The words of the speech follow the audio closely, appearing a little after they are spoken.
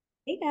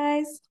Hey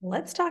guys,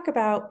 let's talk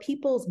about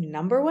people's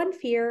number one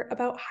fear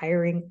about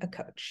hiring a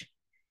coach.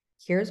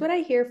 Here's what I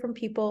hear from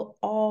people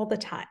all the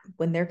time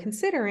when they're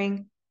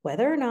considering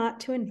whether or not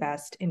to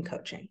invest in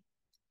coaching.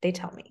 They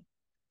tell me,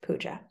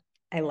 Pooja,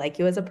 I like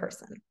you as a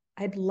person.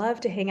 I'd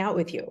love to hang out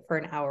with you for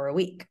an hour a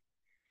week.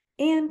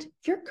 And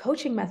your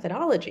coaching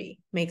methodology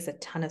makes a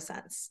ton of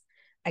sense.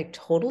 I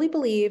totally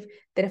believe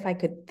that if I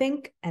could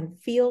think and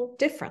feel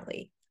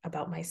differently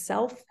about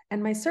myself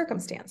and my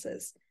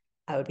circumstances,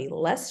 I would be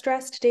less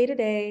stressed day to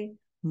day,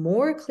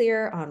 more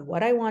clear on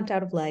what I want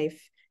out of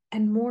life,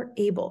 and more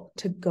able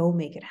to go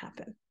make it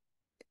happen.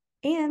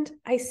 And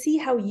I see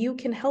how you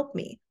can help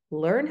me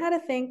learn how to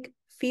think,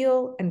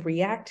 feel, and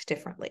react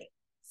differently,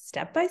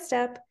 step by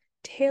step,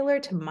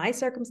 tailored to my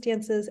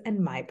circumstances and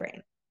my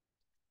brain.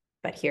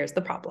 But here's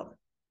the problem.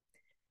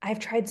 I've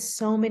tried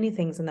so many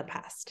things in the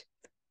past,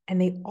 and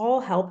they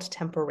all helped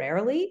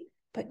temporarily,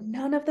 but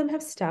none of them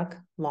have stuck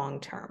long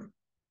term.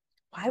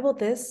 Why will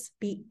this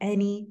be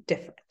any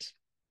different?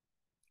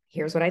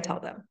 Here's what I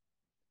tell them.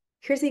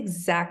 Here's the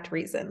exact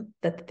reason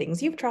that the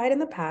things you've tried in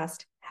the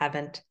past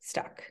haven't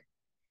stuck.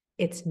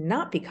 It's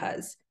not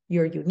because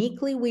you're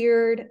uniquely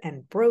weird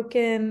and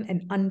broken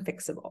and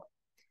unfixable.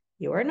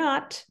 You are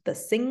not the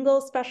single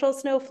special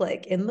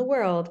snowflake in the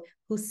world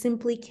who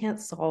simply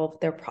can't solve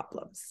their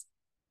problems.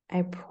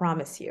 I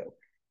promise you,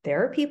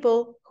 there are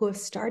people who have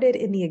started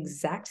in the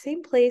exact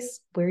same place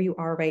where you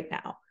are right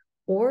now,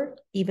 or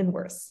even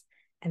worse,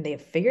 and they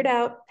have figured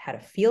out how to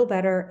feel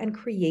better and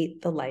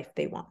create the life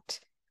they want,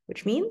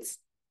 which means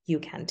you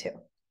can too.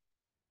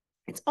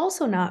 It's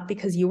also not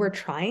because you are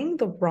trying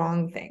the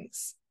wrong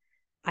things.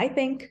 I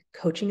think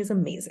coaching is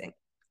amazing.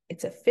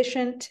 It's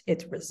efficient,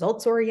 it's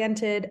results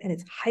oriented, and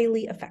it's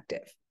highly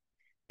effective.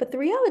 But the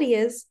reality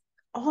is,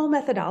 all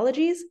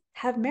methodologies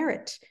have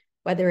merit,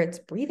 whether it's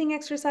breathing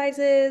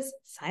exercises,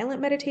 silent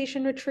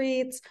meditation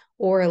retreats,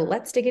 or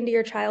let's dig into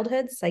your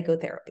childhood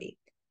psychotherapy.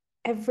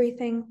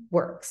 Everything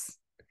works.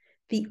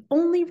 The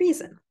only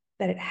reason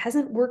that it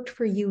hasn't worked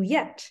for you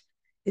yet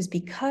is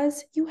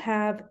because you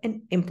have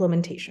an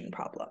implementation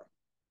problem.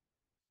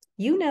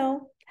 You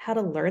know how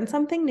to learn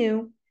something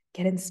new,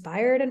 get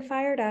inspired and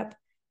fired up,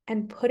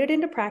 and put it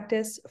into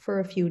practice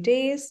for a few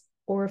days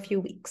or a few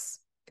weeks.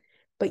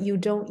 But you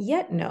don't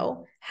yet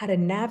know how to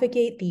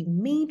navigate the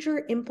major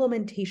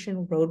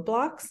implementation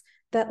roadblocks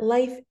that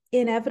life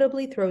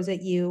inevitably throws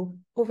at you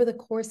over the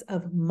course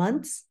of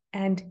months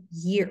and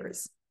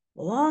years,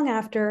 long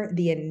after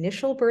the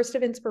initial burst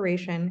of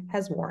inspiration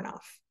has worn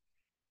off.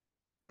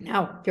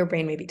 Now, your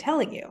brain may be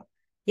telling you,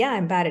 yeah,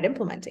 I'm bad at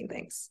implementing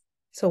things.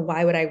 So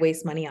why would I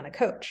waste money on a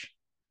coach?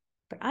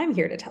 But I'm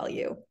here to tell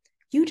you,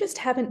 you just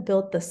haven't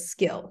built the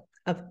skill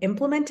of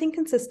implementing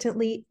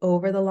consistently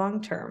over the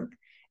long term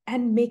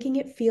and making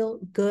it feel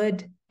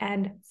good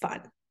and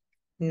fun,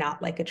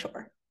 not like a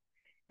chore.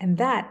 And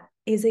that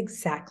is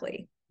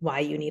exactly why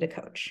you need a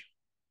coach.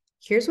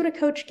 Here's what a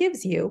coach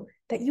gives you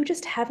that you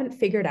just haven't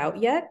figured out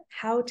yet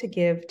how to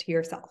give to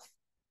yourself.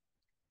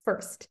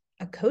 First,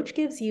 a coach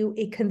gives you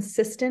a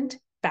consistent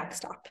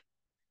backstop.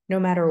 No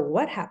matter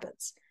what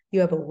happens,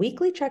 you have a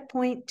weekly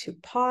checkpoint to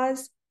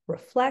pause,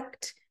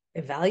 reflect,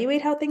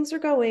 evaluate how things are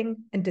going,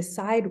 and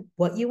decide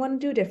what you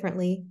want to do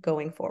differently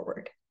going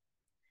forward.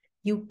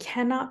 You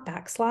cannot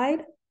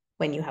backslide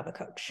when you have a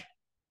coach.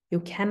 You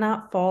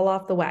cannot fall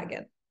off the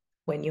wagon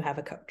when you have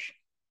a coach.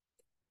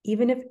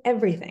 Even if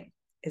everything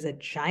is a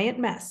giant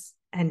mess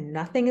and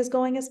nothing is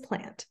going as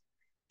planned,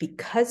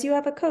 because you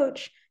have a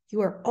coach, you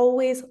are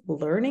always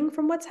learning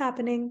from what's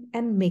happening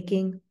and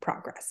making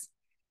progress.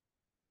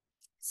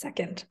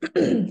 Second,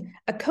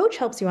 a coach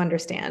helps you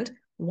understand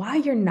why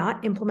you're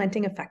not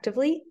implementing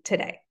effectively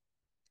today.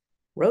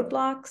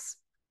 Roadblocks,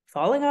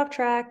 falling off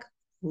track,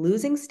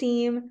 losing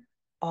steam,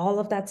 all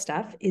of that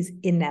stuff is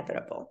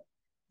inevitable.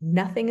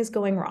 Nothing is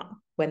going wrong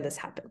when this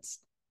happens.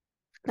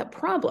 The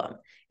problem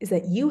is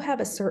that you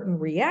have a certain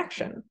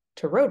reaction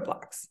to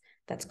roadblocks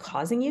that's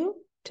causing you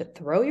to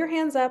throw your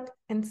hands up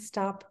and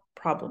stop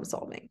problem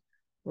solving,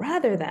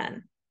 rather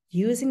than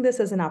using this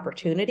as an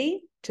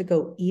opportunity to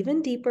go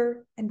even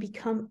deeper and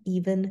become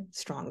even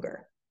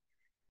stronger.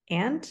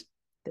 And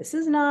this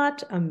is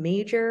not a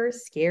major,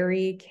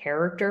 scary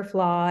character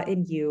flaw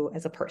in you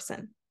as a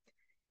person.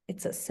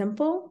 It's a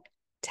simple,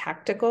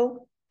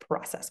 tactical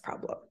process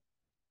problem.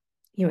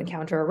 You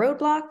encounter a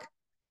roadblock,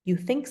 you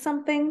think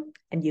something,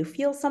 and you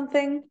feel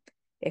something.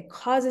 It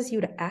causes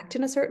you to act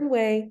in a certain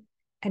way,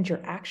 and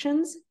your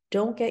actions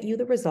don't get you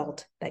the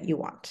result that you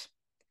want.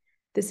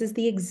 This is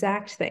the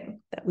exact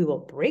thing that we will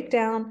break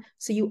down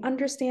so you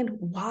understand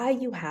why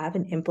you have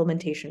an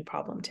implementation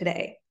problem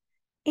today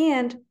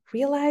and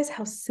realize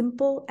how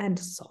simple and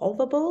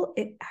solvable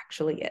it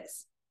actually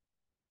is.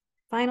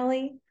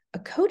 Finally, a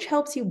coach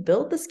helps you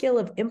build the skill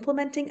of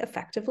implementing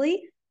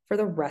effectively for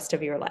the rest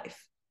of your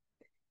life.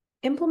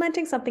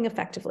 Implementing something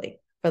effectively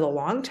for the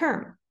long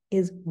term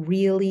is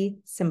really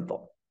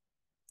simple.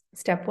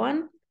 Step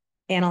one,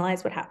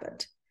 analyze what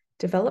happened.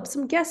 Develop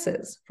some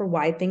guesses for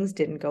why things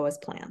didn't go as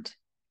planned.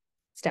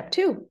 Step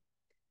two,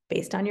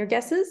 based on your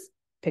guesses,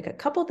 Pick a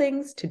couple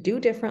things to do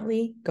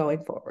differently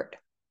going forward.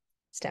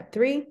 Step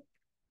 3,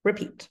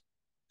 repeat.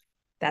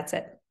 That's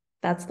it.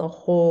 That's the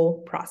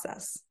whole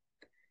process.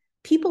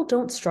 People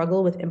don't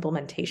struggle with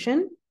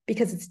implementation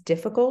because it's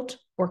difficult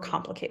or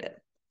complicated.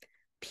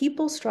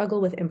 People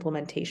struggle with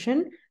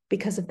implementation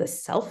because of the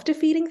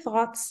self-defeating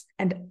thoughts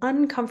and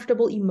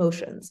uncomfortable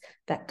emotions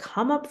that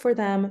come up for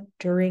them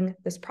during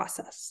this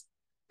process.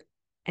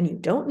 And you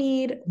don't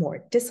need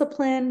more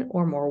discipline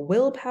or more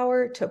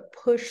willpower to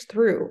push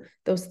through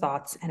those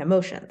thoughts and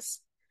emotions.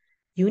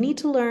 You need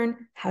to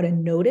learn how to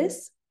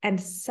notice and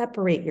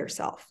separate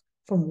yourself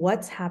from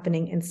what's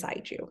happening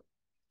inside you.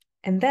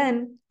 And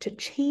then to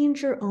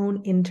change your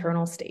own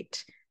internal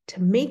state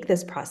to make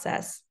this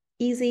process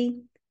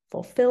easy,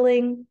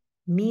 fulfilling,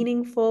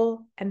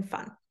 meaningful, and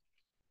fun.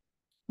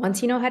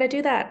 Once you know how to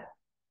do that,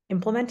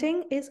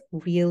 implementing is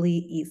really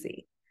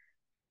easy.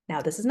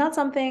 Now, this is not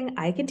something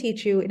I can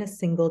teach you in a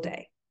single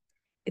day.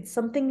 It's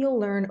something you'll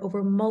learn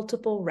over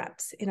multiple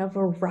reps in a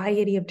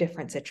variety of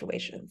different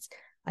situations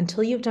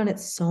until you've done it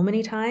so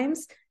many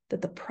times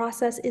that the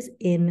process is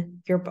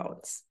in your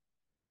bones.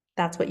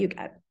 That's what you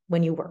get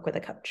when you work with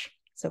a coach.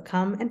 So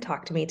come and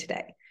talk to me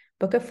today.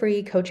 Book a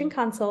free coaching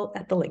consult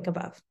at the link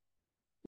above.